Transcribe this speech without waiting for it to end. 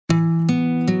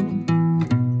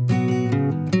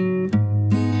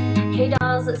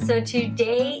girls, so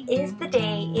today is the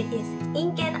day. It is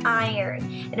ink and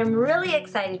iron, and I'm really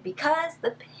excited because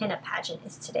the pinup pageant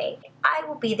is today. I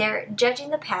will be there judging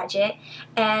the pageant,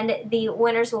 and the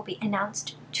winners will be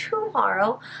announced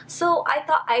tomorrow, so I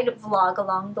thought I'd vlog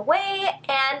along the way,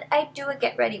 and I do a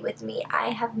get ready with me. I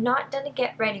have not done a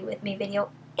get ready with me video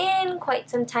in quite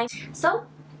some time, so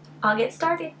I'll get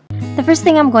started. The first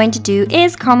thing I'm going to do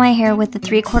is curl my hair with the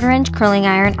 3/4 inch curling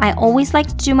iron. I always like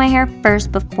to do my hair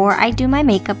first before I do my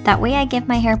makeup. That way I give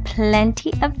my hair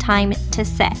plenty of time to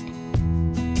set.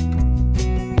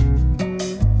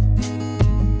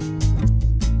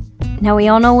 Now we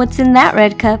all know what's in that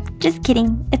red cup. Just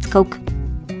kidding, it's Coke.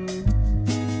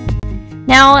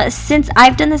 Now, since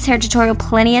I've done this hair tutorial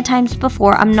plenty of times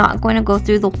before, I'm not going to go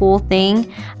through the whole thing.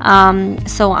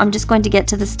 So I'm just going to get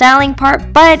to the styling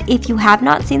part. But if you have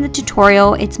not seen the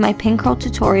tutorial, it's my pin curl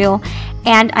tutorial,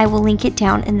 and I will link it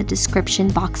down in the description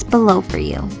box below for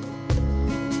you.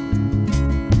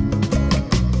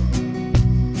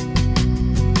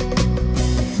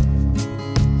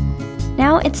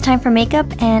 Now it's time for makeup,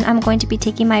 and I'm going to be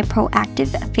taking my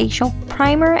Proactive Facial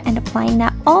Primer and applying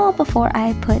that all before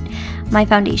I put my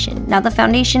foundation. Now the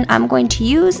foundation I'm going to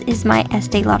use is my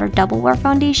Estee Lauder Doublewear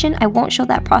foundation. I won't show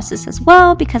that process as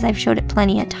well because I've showed it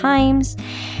plenty of times.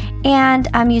 And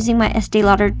I'm using my Estee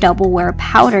Lauder Doublewear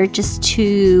powder just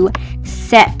to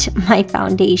set my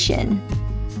foundation.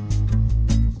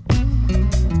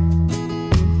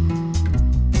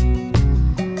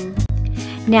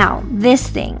 Now, this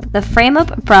thing, the Frame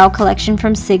Up Brow Collection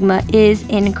from Sigma, is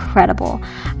incredible.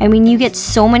 I mean, you get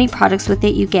so many products with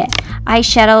it. You get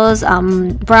eyeshadows,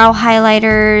 brow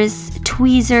highlighters,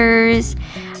 tweezers,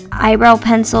 eyebrow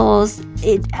pencils.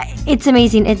 It's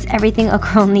amazing. It's everything a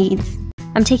girl needs.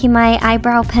 I'm taking my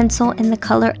eyebrow pencil in the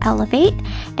color Elevate,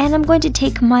 and I'm going to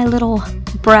take my little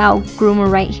brow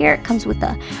groomer right here. It comes with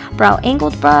a brow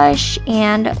angled brush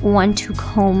and one to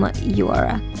comb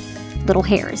your little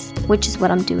hairs, which is what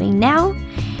I'm doing now.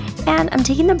 And I'm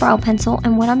taking the brow pencil,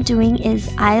 and what I'm doing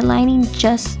is lining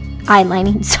just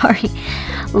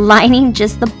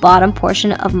the bottom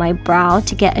portion of my brow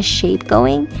to get a shape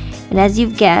going. And as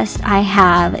you've guessed, I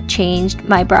have changed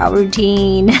my brow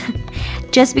routine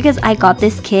just because I got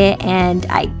this kit and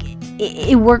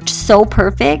it worked so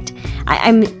perfect.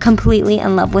 I'm completely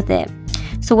in love with it.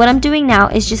 So what I'm doing now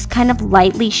is just kind of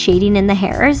lightly shading in the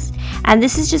hairs, and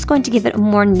this is just going to give it a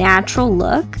more natural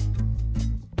look.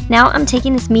 Now I'm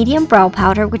taking this medium brow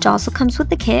powder, which also comes with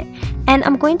the kit, and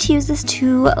I'm going to use this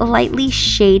to lightly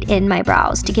shade in my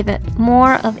brows to give it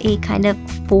more of a kind of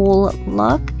full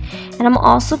look. And I'm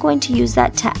also going to use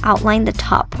that to outline the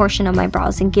top portion of my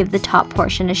brows and give the top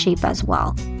portion a shape as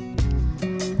well.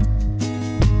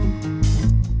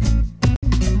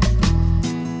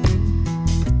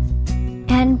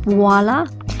 And voila,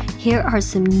 here are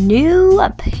some new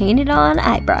painted on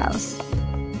eyebrows.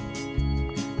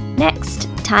 Next,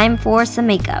 time for some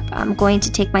makeup. I'm going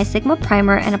to take my Sigma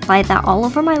primer and apply that all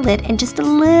over my lid and just a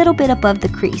little bit above the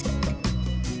crease.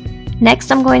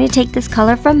 Next, I'm going to take this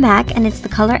color from MAC, and it's the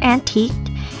color Antiqued,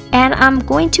 and I'm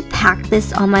going to pack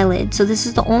this on my lid. So this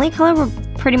is the only color we're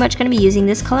pretty much going to be using,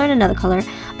 this color and another color,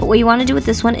 but what you want to do with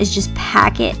this one is just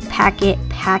pack it, pack it,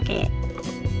 pack it.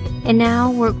 And now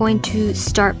we're going to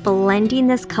start blending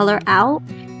this color out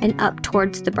and up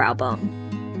towards the brow bone.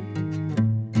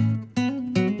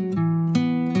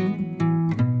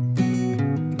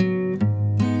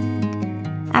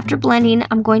 After blending,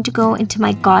 I'm going to go into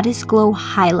my Goddess Glow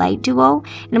Highlight Duo,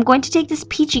 and I'm going to take this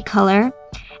peachy color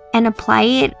and apply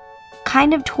it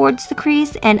kind of towards the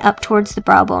crease and up towards the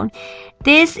brow bone.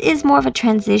 This is more of a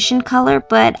transition color,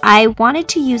 but I wanted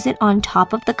to use it on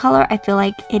top of the color. I feel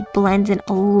like it blends in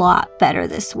a lot better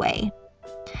this way.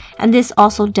 And this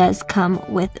also does come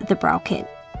with the brow kit.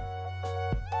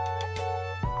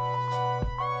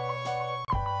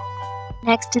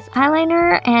 Next is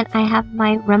eyeliner, and I have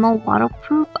my Rimmel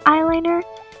waterproof eyeliner,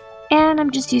 and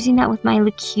I'm just using that with my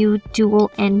LaQ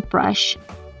dual end brush.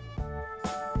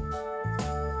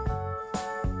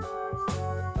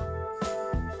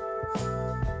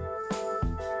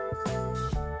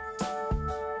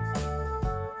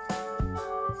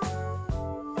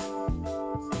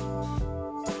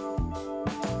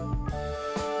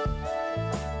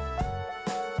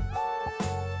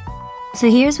 So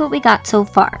here's what we got so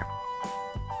far.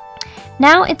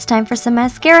 Now it's time for some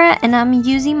mascara, and I'm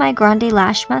using my Grande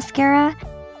Lash Mascara.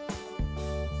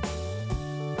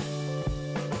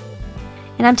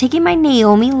 And I'm taking my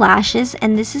Naomi lashes,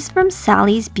 and this is from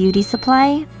Sally's Beauty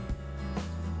Supply.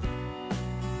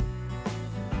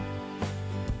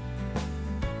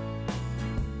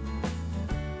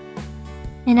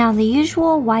 And now the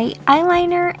usual white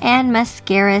eyeliner and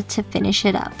mascara to finish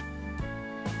it up.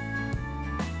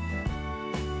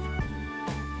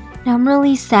 Now I'm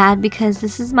really sad because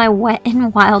this is my Wet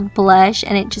n Wild blush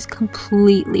and it just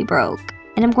completely broke.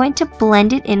 And I'm going to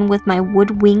blend it in with my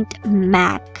Wood Winked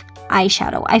MAC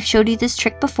eyeshadow. I've showed you this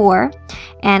trick before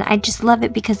and I just love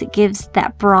it because it gives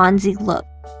that bronzy look.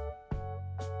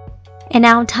 And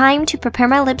now time to prepare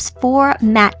my lips for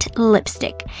matte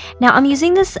lipstick. Now I'm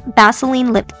using this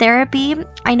Vaseline Lip Therapy.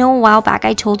 I know a while back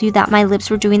I told you that my lips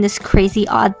were doing this crazy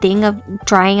odd thing of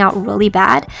drying out really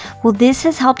bad. Well, this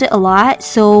has helped it a lot.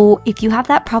 So if you have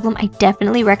that problem, I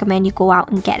definitely recommend you go out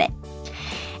and get it.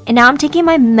 And now I'm taking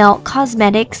my Melt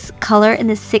Cosmetics color in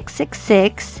the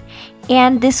 666.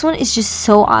 And this one is just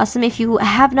so awesome. If you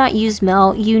have not used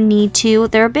Melt, you need to.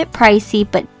 They're a bit pricey,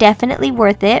 but definitely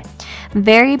worth it.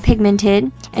 Very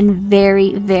pigmented and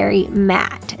very, very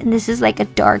matte. And this is like a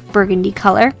dark burgundy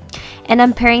color. And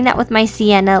I'm pairing that with my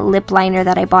Sienna lip liner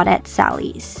that I bought at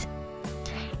Sally's.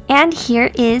 And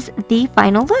here is the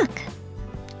final look.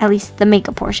 At least the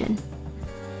makeup portion.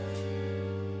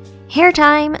 Hair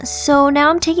time. So now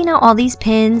I'm taking out all these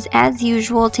pins as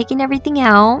usual, taking everything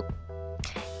out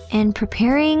and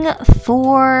preparing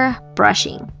for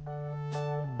brushing.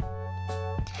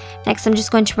 Next, I'm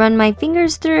just going to run my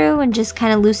fingers through and just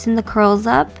kind of loosen the curls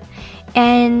up.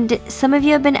 And some of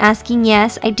you have been asking,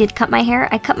 yes, I did cut my hair.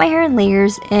 I cut my hair in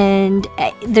layers, and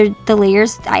the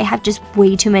layers, I have just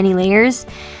way too many layers.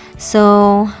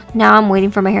 So now I'm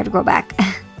waiting for my hair to grow back.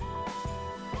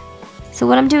 So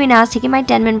what I'm doing now is taking my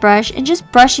Denman brush and just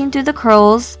brushing through the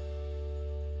curls.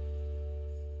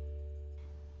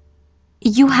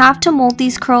 You have to mold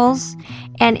these curls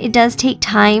and it does take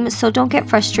time, so don't get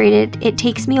frustrated. It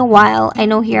takes me a while. I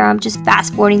know here I'm just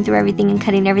fast forwarding through everything and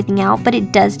cutting everything out, but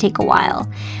it does take a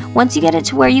while. Once you get it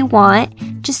to where you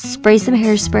want, just spray some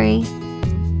hairspray.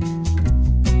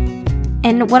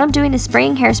 And what I'm doing is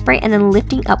spraying hairspray and then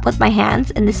lifting up with my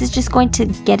hands, and this is just going to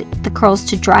get the curls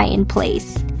to dry in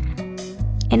place.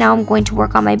 And now I'm going to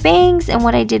work on my bangs, and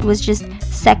what I did was just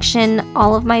section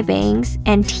all of my bangs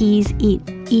and tease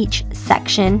each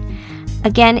section.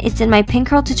 Again, it's in my pin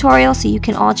curl tutorial, so you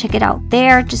can all check it out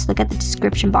there. Just look at the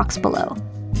description box below.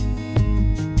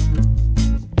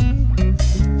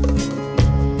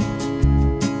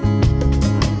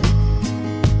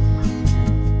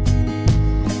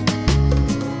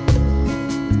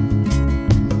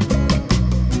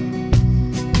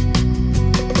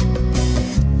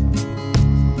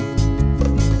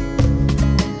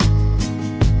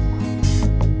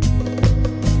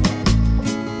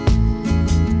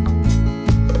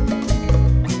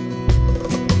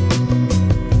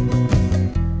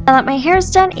 Now that my hair is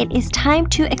done, it is time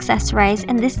to accessorize,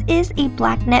 and this is a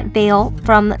black net veil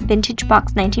from Vintage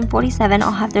Box 1947. I'll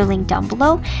have their link down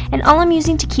below, and all I'm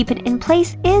using to keep it in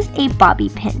place is a bobby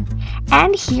pin.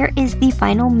 And here is the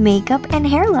final makeup and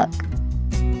hair look.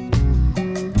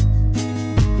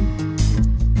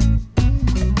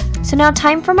 So now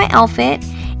time for my outfit,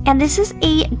 and this is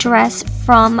a dress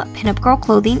from Pinup Girl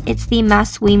Clothing. It's the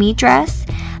Maswimi dress.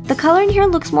 The color in here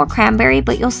looks more cranberry,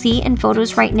 but you'll see in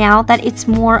photos right now that it's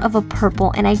more of a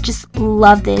purple, and I just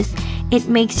love this. It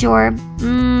makes your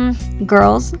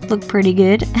girls look pretty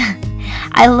good.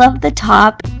 I love the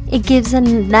top. It gives a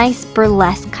nice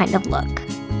burlesque kind of look.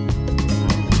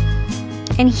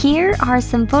 And here are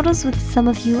some photos with some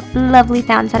of you lovely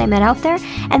fans that I met out there.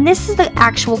 And this is the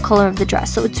actual color of the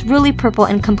dress, so it's really purple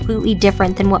and completely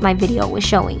different than what my video was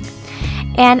showing.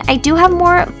 And I do have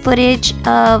more footage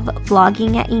of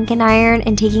vlogging at Ink and Iron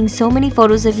and taking so many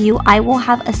photos of you. I will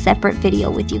have a separate video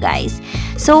with you guys.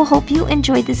 So hope you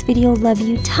enjoyed this video. Love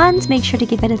you tons. Make sure to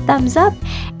give it a thumbs up,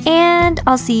 and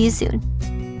I'll see you soon.